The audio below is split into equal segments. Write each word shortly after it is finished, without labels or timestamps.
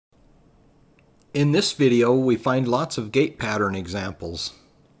In this video, we find lots of gate pattern examples.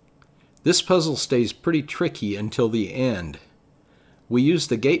 This puzzle stays pretty tricky until the end. We use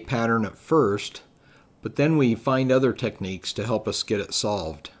the gate pattern at first, but then we find other techniques to help us get it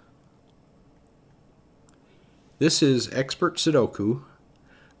solved. This is Expert Sudoku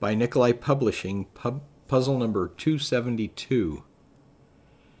by Nikolai Publishing, puzzle number 272.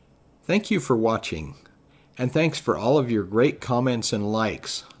 Thank you for watching, and thanks for all of your great comments and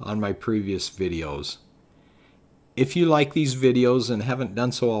likes on my previous videos. If you like these videos and haven't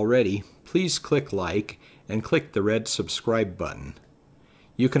done so already, please click like and click the red subscribe button.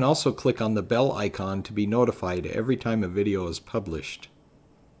 You can also click on the bell icon to be notified every time a video is published.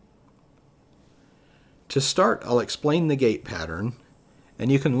 To start, I'll explain the gate pattern,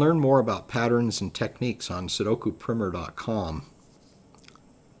 and you can learn more about patterns and techniques on sudokuprimer.com.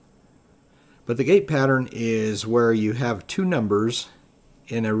 But the gate pattern is where you have two numbers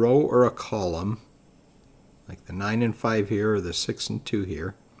in a row or a column, like the 9 and 5 here or the 6 and 2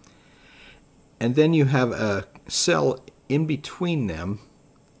 here, and then you have a cell in between them,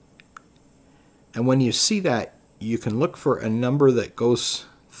 and when you see that, you can look for a number that goes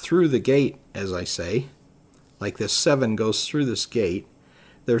through the gate, as I say, like this 7 goes through this gate.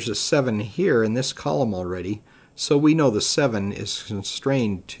 There's a 7 here in this column already, so we know the 7 is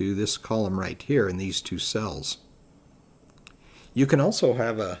constrained to this column right here in these two cells. You can also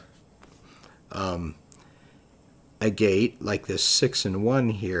have a gate like this 6 and 1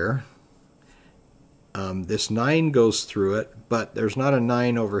 here. This 9 goes through it, but there's not a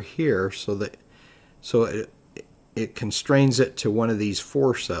 9 over here, so it constrains it to one of these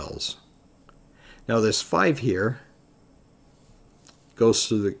 4 cells. Now this 5 here goes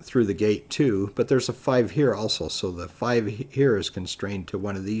through the gate too, but there's a 5 here also, so the 5 here is constrained to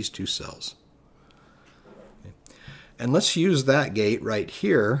one of these two cells. And let's use that gate right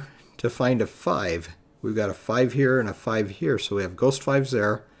here to find a 5. We've got a 5 here and a 5 here, so we have ghost 5s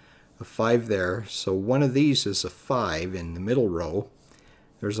there, a 5 there, so one of these is a 5 in the middle row.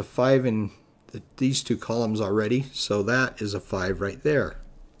 There's a 5 in these two columns already, so that is a 5 right there.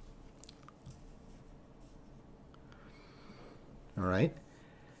 Alright,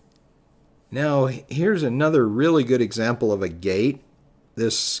 now here's another really good example of a gate.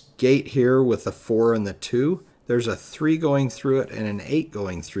 This gate here with the 4 and the 2, there's a 3 going through it and an 8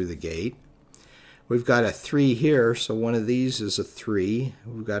 going through the gate. We've got a 3 here, so one of these is a 3.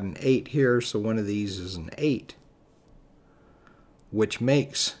 We've got an 8 here, so one of these is an 8, which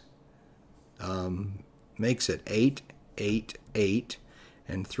makes it 8, 8, 8,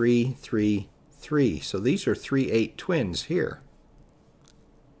 and 3, 3, 3. So these are 3 8 twins here.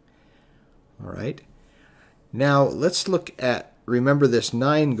 Alright, now let's look at, remember this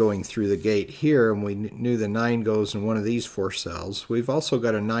 9 going through the gate here, and we knew the 9 goes in one of these 4 cells. We've also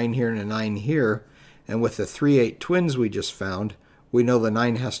got a 9 here and a 9 here, and with the 3 8 twins we just found, we know the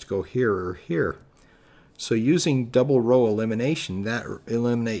 9 has to go here or here. So using double row elimination, that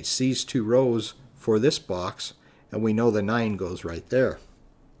eliminates these 2 rows for this box, and we know the 9 goes right there.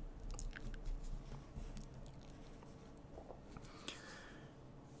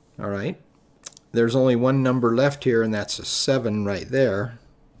 Alright. There's only one number left here, and that's a 7 right there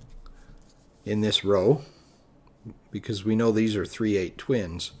in this row, because we know these are 3 8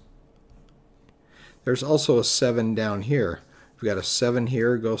 twins. There's also a 7 down here. We've got a 7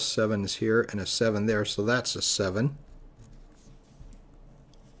 here, ghost 7 is here, and a 7 there, so that's a 7.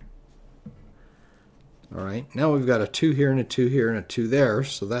 Alright, now we've got a 2 here and a 2 here and a 2 there,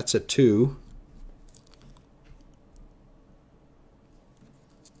 so that's a 2.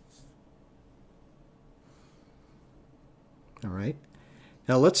 Alright,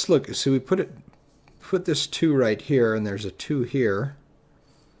 now let's look. So we put this 2 right here, and there's a 2 here.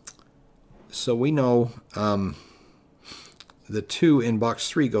 So we know the 2 in box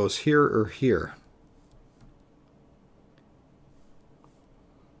 3 goes here or here.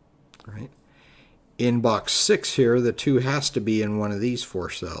 Alright. In box 6 here, the 2 has to be in one of these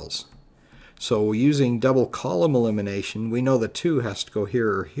 4 cells. So using double column elimination, we know the 2 has to go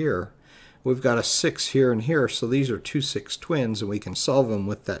here or here. We've got a 6 here and here, so these are 2 6 twins, and we can solve them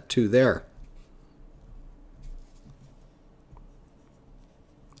with that 2 there.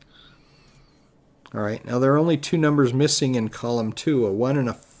 Alright, now there are only 2 numbers missing in column 2, a 1 and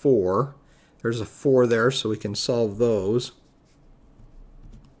a 4. There's a 4 there, so we can solve those.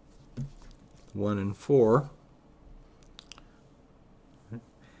 1 and 4.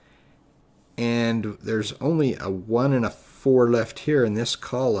 And there's only a 1 and a 4 left here in this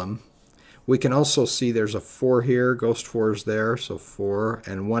column. We can also see there's a 4 here, ghost 4 is there, so 4,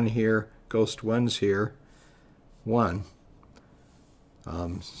 and 1 here, ghost 1's here, 1.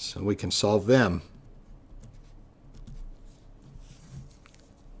 So we can solve them.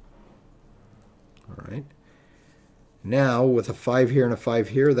 All right. Now with a 5 here and a 5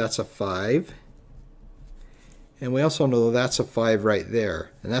 here, that's a 5. And we also know that's a 5 right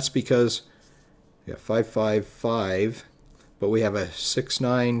there. And that's because we have 5, 5, 5, but we have a 6,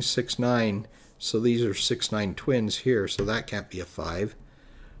 9, 6, 9. So these are 6, 9 twins here, so that can't be a 5.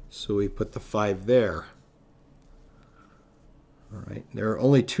 So we put the 5 there. All right, there are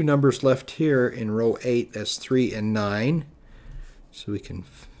only two numbers left here in row 8. That's 3 and 9. So we can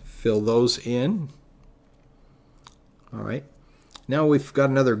fill those in. All right, now we've got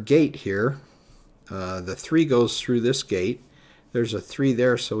another gate here. The 3 goes through this gate. There's a 3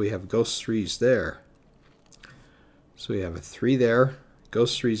 there, so we have ghost 3s there. So we have a 3 there,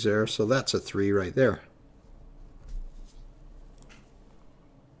 ghost 3s there, so that's a 3 right there.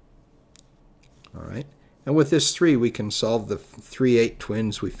 All right, and with this 3 we can solve the 3, 8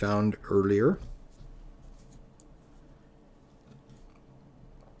 twins we found earlier.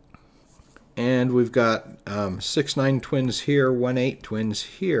 And we've got 6, 9 twins here, 1, 8 twins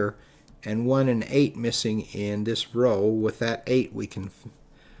here, and 1 and 8 missing in this row. With that 8 we can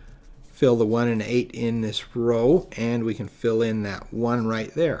fill the 1 and 8 in this row, and we can fill in that 1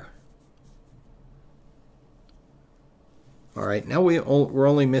 right there. All right, now we're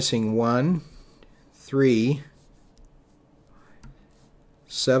only missing 1, 3,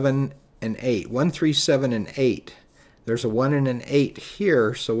 7, and 8. 1, 3, 7, and 8. There's a 1 and an 8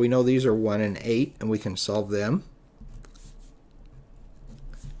 here, so we know these are 1 and 8, and we can solve them.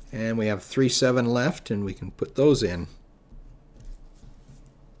 And we have 3, 7 left, and we can put those in.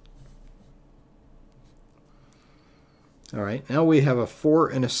 All right, now we have a 4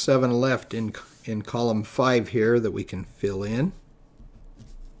 and a 7 left in column 5 here that we can fill in.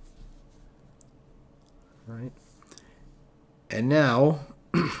 All right, and now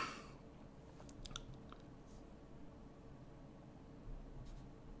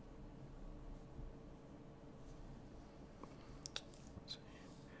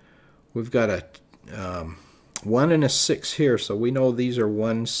we've got a 1 and a 6 here, so we know these are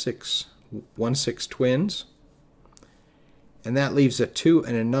 1, 6 twins. And that leaves a 2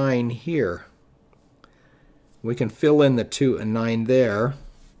 and a 9 here. We can fill in the 2 and 9 there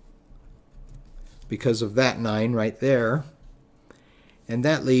because of that 9 right there. And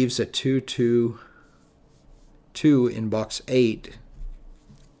that leaves a 2, 2, 2 in box 8.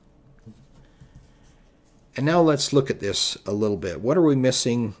 And now let's look at this a little bit. What are we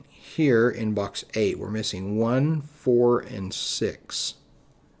missing here in box 8? We're missing 1, 4, and 6.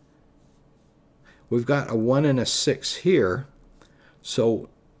 We've got a 1 and a 6 here. So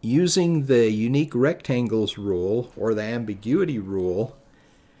using the unique rectangles rule, or the ambiguity rule,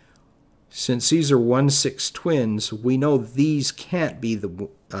 since these are 1, 6 twins, we know these can't be the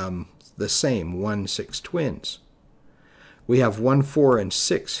same 1, 6 twins. We have 1, 4, and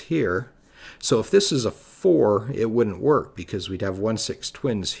 6 here. So if this is a 4, it wouldn't work because we'd have 1, 6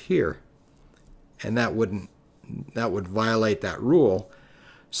 twins here, and that would violate that rule.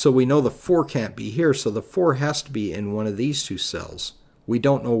 So we know the 4 can't be here, so the 4 has to be in one of these two cells. We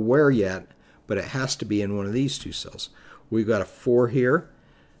don't know where yet, but it has to be in one of these two cells. We've got a 4 here,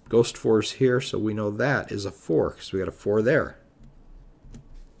 ghost 4's here, so we know that is a 4 because we got a 4 there.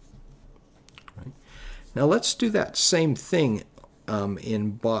 Right. Now let's do that same thing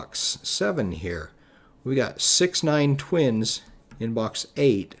in box 7 here. We got 6, 9 twins in box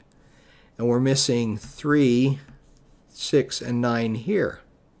 8, and we're missing 3, 6, and 9 here.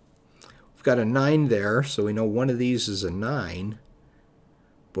 We've got a 9 there, so we know one of these is a 9,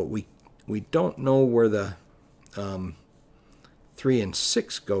 but we don't know where the 3 and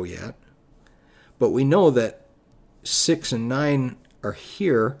 6 go yet. But we know that 6 and 9 are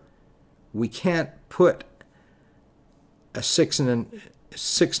here. We can't put a 6,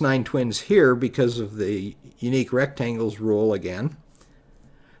 9 twins here because of the unique rectangles rule again.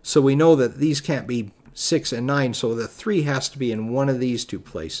 So we know that these can't be 6 and 9, so the 3 has to be in one of these two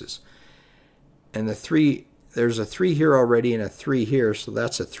places. And the 3, there's a 3 here already and a 3 here, so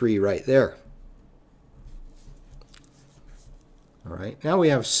that's a 3 right there. All right, now we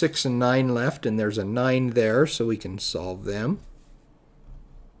have 6 and 9 left, and there's a 9 there, so we can solve them.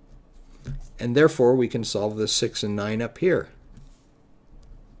 And therefore, we can solve the 6 and 9 up here.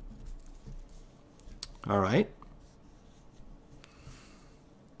 All right.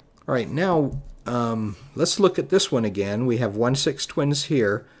 All right, now let's look at this one again. We have 1, 6 twins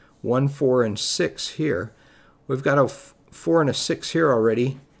here, 1, 4, and 6 here. We've got a 4 and a 6 here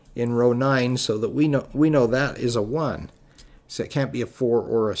already in row 9, so that we know that is a 1. So it can't be a 4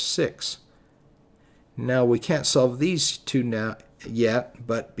 or a 6. Now we can't solve these two now yet,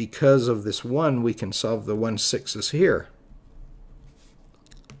 but because of this 1, we can solve the 1/6 here.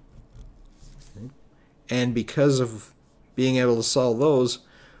 And because of being able to solve those,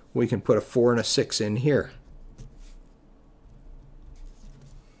 we can put a 4 and a 6 in here.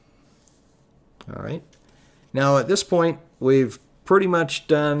 All right. Now at this point, we've pretty much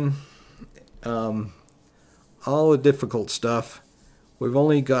done all the difficult stuff. We've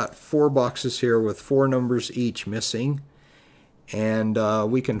only got 4 boxes here with 4 numbers each missing, and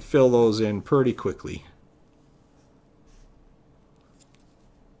we can fill those in pretty quickly.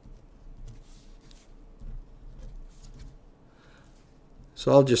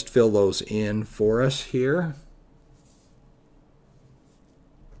 So I'll just fill those in for us here.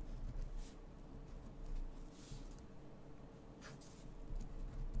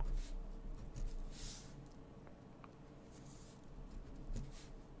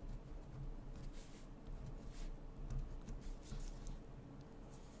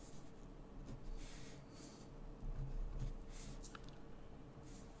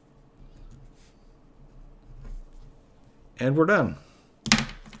 And we're done.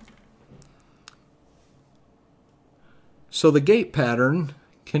 So the gate pattern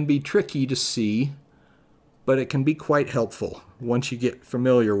can be tricky to see, but it can be quite helpful once you get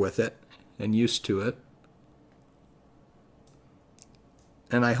familiar with it and used to it.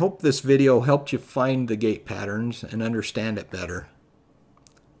 And I hope this video helped you find the gate patterns and understand it better.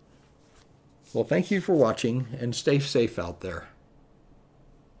 Well, thank you for watching, and stay safe out there.